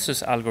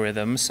consensus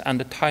algorithms and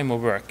the time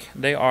of work,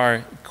 they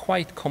are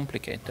quite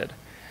complicated.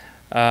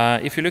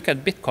 If you look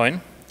at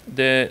Bitcoin,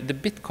 the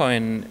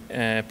Bitcoin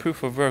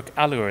proof of work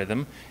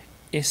algorithm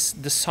is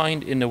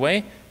designed in a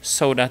way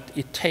so that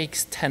it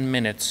takes 10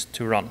 minutes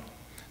to run.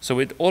 So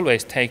it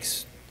always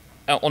takes,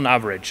 on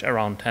average,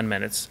 around 10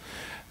 minutes.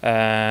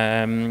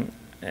 And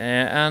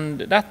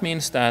that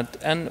means that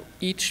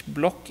each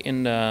block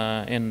in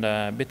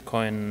the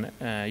Bitcoin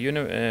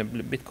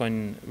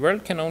Bitcoin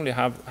world can only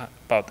have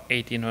about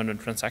 1,800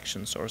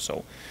 transactions or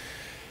so.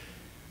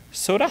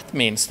 So that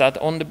means that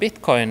on the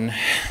Bitcoin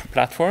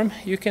platform,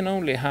 you can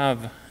only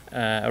have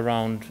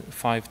around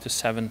 5 to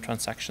 7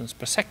 transactions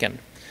per second.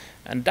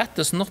 And that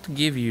does not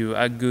give you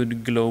a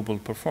good global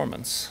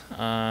performance.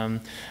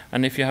 And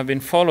if you have been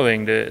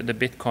following the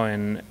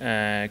Bitcoin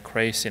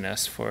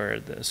craziness for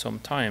some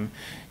time,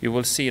 you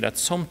will see that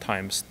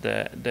sometimes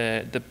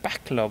the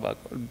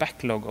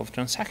backlog of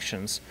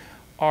transactions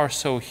are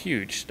so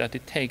huge that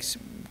it takes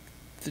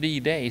 3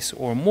 days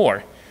or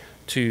more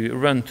to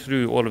run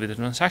through all of the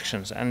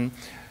transactions. And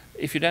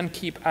if you then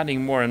keep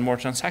adding more and more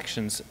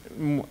transactions,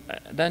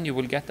 then you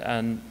will get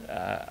an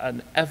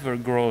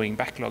ever-growing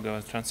backlog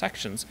of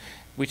transactions,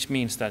 which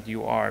means that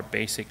you are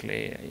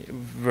basically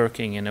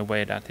working in a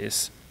way that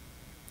is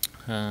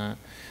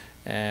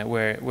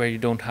where you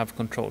don't have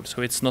control.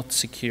 So it's not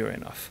secure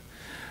enough.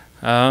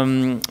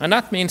 And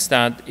that means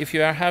that if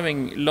you are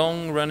having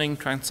long-running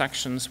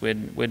transactions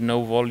with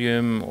no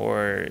volume,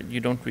 or you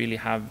don't really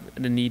have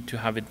the need to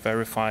have it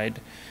verified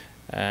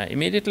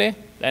immediately,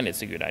 then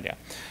it's a good idea.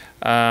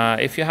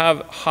 If you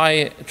have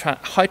high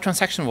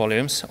transaction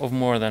volumes of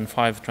more than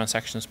 5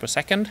 transactions per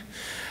second,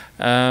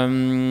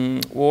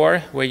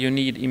 or where you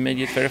need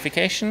immediate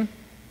verification,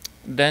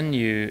 then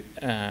you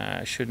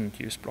shouldn't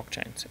use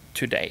blockchains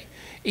today.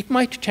 It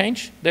might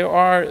change. There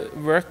are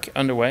work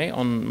underway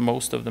on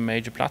most of the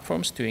major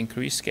platforms to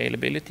increase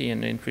scalability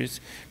and increase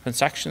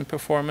transaction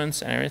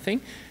performance and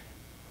everything,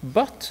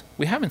 but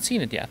we haven't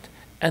seen it yet,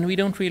 and we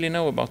don't really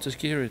know about the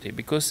security,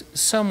 because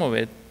some of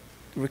it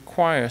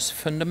requires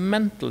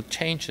fundamental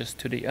changes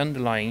to the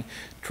underlying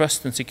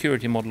trust and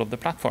security model of the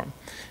platform.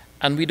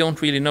 And we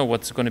don't really know what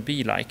it's going to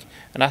be like.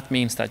 And that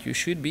means that you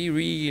should be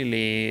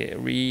really,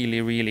 really,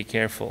 really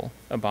careful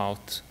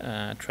about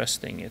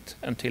trusting it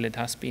until it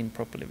has been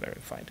properly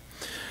verified.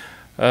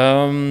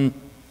 And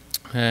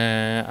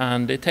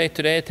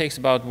today it takes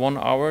about 1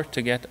 hour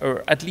to get,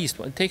 or at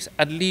least, it takes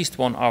at least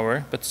 1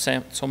 hour, but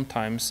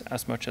sometimes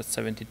as much as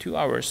 72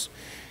 hours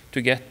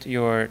to get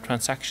your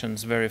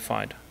transactions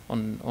verified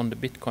on the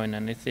Bitcoin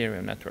and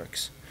Ethereum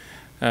networks.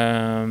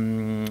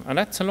 And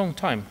that's a long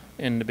time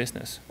in the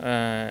business,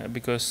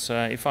 because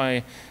if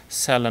I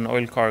sell an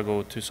oil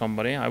cargo to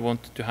somebody, I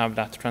want to have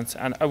that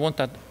and I want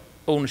that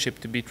ownership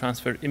to be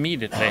transferred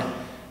immediately,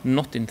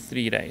 not in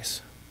 3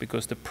 days,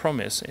 because the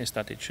promise is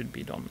that it should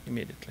be done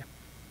immediately.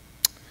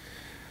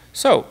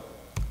 So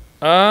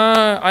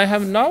I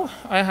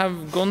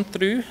have gone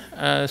through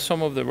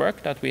some of the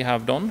work that we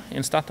have done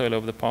in Statoil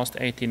over the past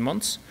 18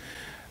 months.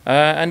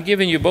 And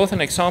giving you both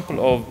an example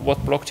of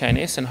what blockchain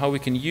is and how we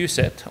can use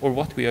it, or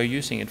what we are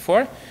using it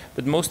for,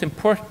 but most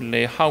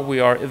importantly, how we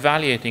are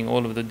evaluating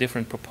all of the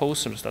different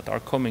proposals that are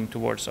coming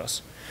towards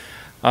us.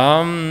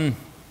 So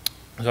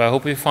I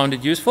hope you found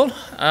it useful,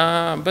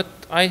 but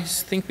I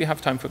think we have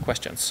time for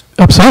questions.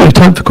 Absolutely,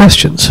 time for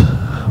questions.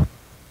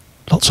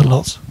 Lots and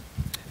lots.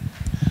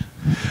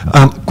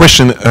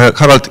 Question,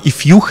 Harald,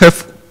 if you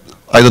have,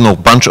 I don't know,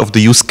 bunch of the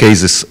use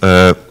cases,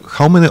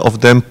 how many of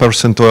them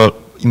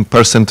in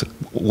percent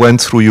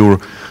went through your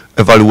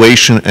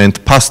evaluation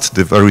and passed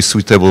the very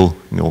suitable,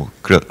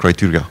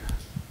 criteria?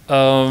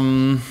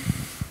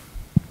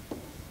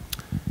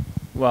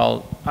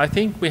 Well, I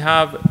think we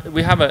have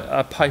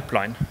a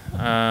pipeline,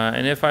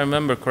 and if I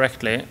remember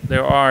correctly,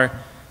 there are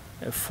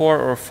 4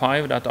 or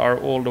 5 that are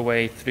all the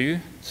way through,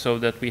 so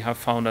that we have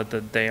found out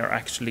that they are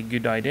actually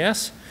good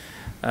ideas,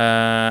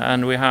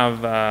 and we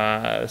have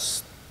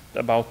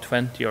about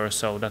 20 or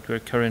so that we're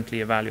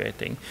currently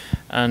evaluating,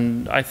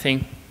 and I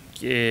think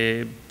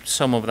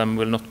some of them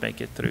will not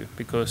make it through,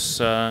 because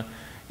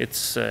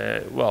it's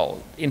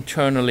well,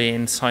 internally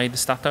inside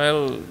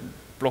Statoil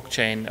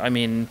blockchain, I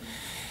mean,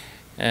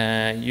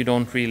 you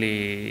don't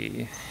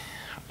really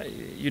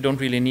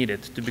need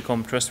it to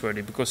become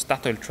trustworthy, because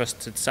Statoil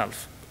trusts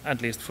itself,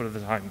 at least for the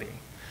time being.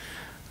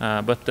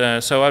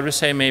 So I would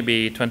say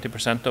maybe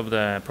 20% of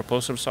the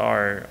proposals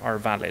are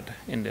valid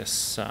in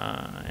this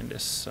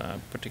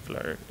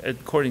particular,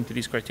 according to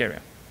these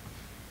criteria.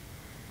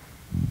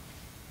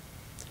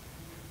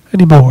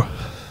 Any more?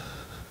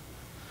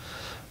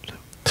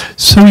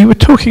 So you were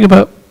talking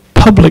about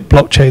public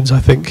blockchains, I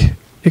think,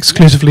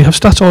 exclusively. Have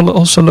Statoil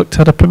also looked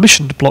at a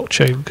permissioned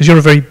blockchain? Because you're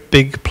a very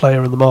big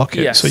player in the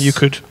market, yes. So you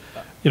could,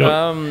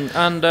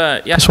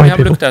 yes, we have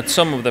looked at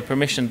some of the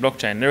permissioned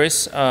blockchain. There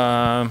is,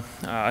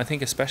 I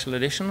think, a special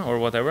edition or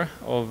whatever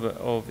of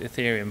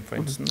Ethereum, for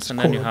instance, and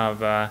then you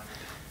have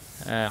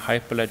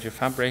Hyperledger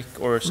Fabric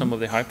or some of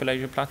the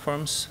Hyperledger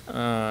platforms,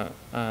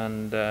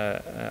 and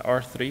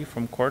R3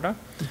 from Corda.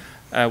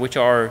 Which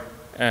are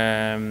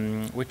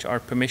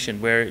permissioned,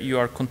 where you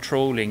are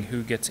controlling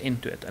who gets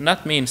into it, and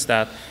that means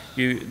that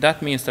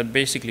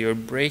basically you're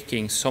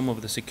breaking some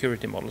of the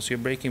security models.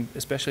 You're breaking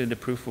especially the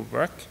proof of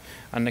work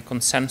and the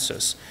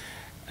consensus,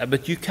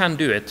 but you can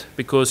do it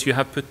because you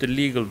have put the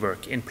legal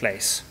work in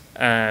place,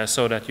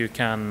 so that you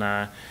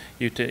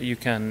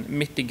can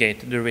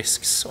mitigate the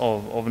risks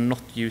of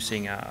not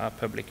using a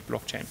public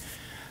blockchain.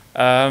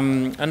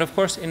 And of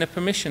course, in a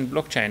permissioned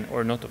blockchain,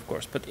 or not of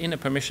course, but in a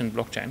permissioned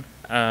blockchain,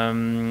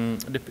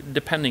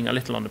 depending a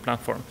little on the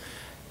platform,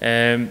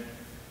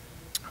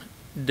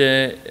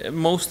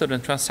 most of the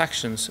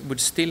transactions would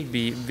still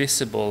be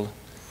visible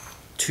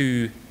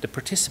to the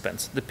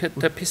participants.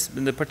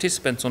 The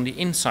participants on the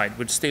inside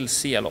would still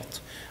see a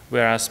lot,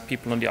 whereas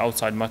people on the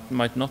outside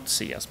might not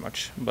see as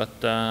much. But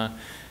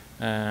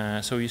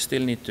so you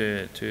still need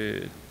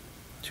to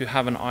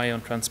have an eye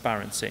on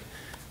transparency.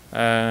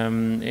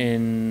 In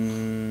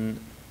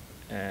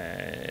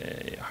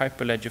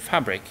Hyperledger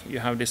Fabric, you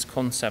have this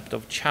concept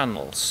of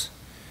channels,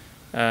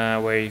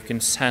 where you can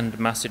send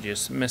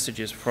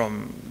messages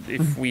from,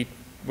 if we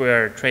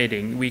were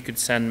trading, we could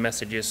send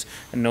messages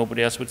and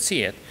nobody else would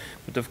see it.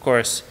 But of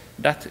course,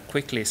 that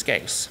quickly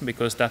scales,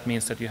 because that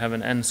means that you have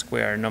an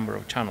n² number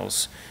of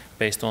channels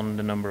based on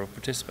the number of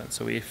participants.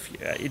 So if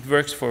it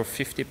works for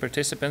 50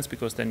 participants,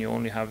 because then you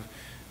only have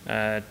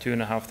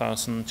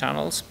 2,500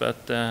 channels,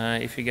 but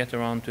if you get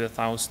around to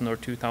 1,000 or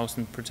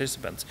 2,000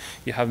 participants,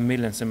 you have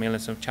millions and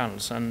millions of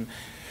channels, and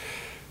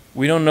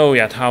we don't know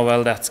yet how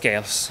well that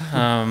scales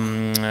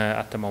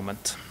at the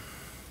moment.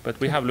 But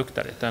we have looked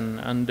at it,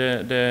 and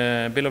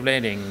the bill of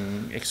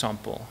lading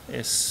example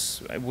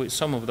is,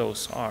 some of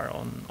those are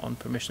on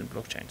permissioned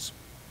blockchains.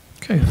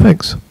 Okay,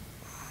 thanks.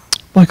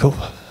 Michael.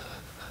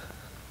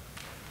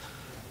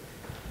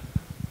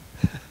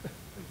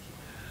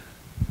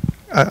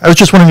 I was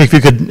just wondering if you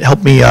could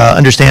help me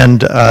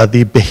understand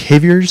the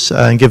behaviors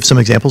and give some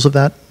examples of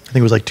that. I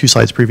think it was like 2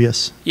 slides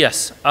previous.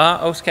 Yes.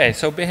 Okay,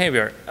 so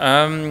behavior.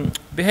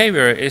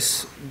 Behavior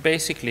is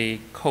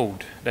basically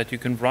code that you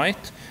can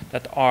write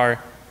that are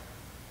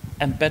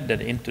embedded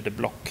into the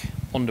block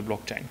on the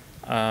blockchain.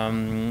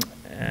 And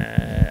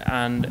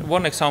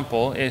one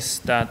example is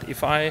that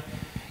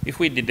if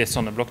we did this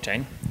on the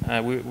blockchain,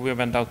 we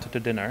went out to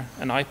dinner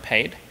and I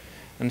paid,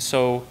 and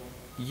so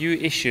you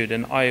issued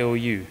an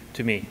IOU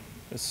to me,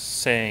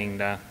 saying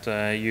that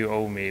you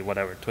owe me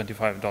whatever,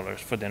 $25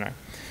 for dinner,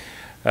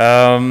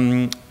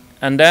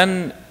 and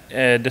then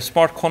the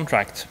smart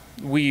contract.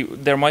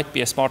 There might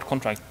be a smart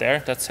contract there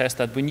that says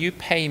that when you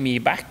pay me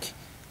back,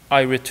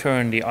 I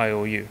return the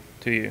IOU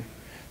to you.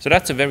 So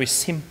that's a very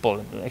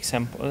simple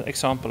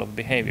example of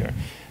behavior.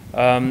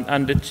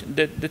 And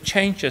the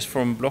changes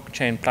from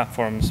blockchain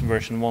platforms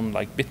version 1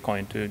 like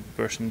Bitcoin to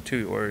version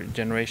 2 or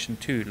generation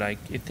 2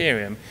 like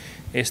Ethereum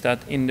is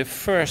that in the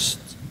first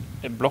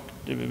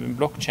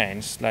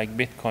blockchains like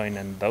Bitcoin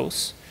and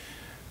those,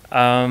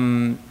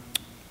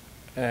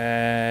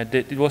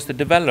 it was the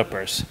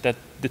developers that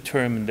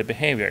determined the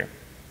behavior.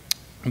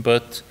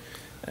 But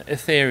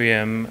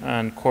Ethereum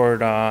and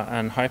Corda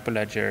and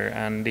Hyperledger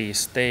and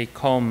these, they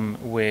come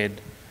with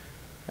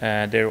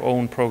their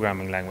own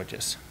programming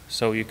languages.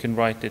 So you can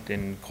write it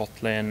in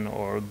Kotlin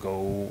or Go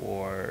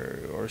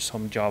or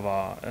some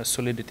Java,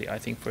 Solidity, I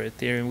think, for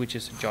Ethereum, which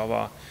is a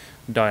Java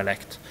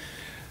dialect.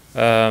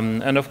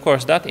 And of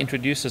course, that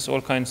introduces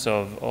all kinds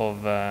of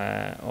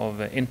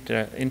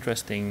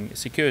interesting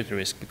security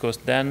risk, because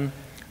then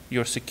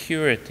your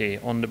security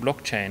on the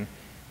blockchain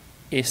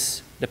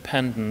is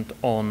dependent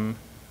on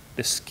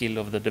the skill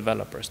of the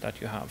developers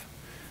that you have.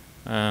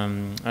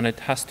 And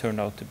it has turned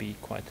out to be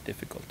quite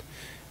difficult.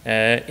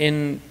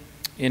 In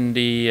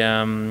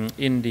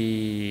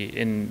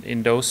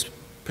those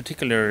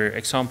particular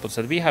examples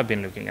that we have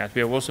been looking at,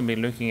 we have also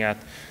been looking at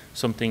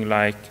something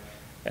like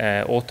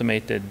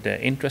automated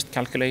interest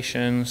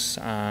calculations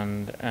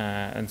and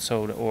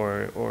so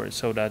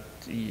that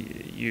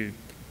you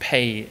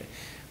pay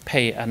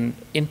an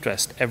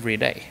interest every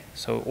day.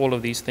 So all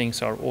of these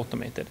things are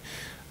automated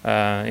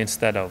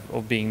instead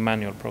of being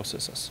manual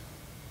processes.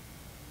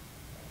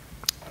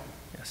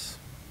 Yes.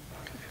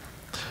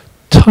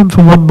 Time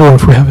for one more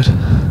if we have it.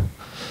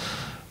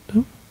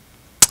 No?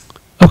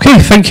 Okay,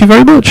 thank you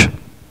very much.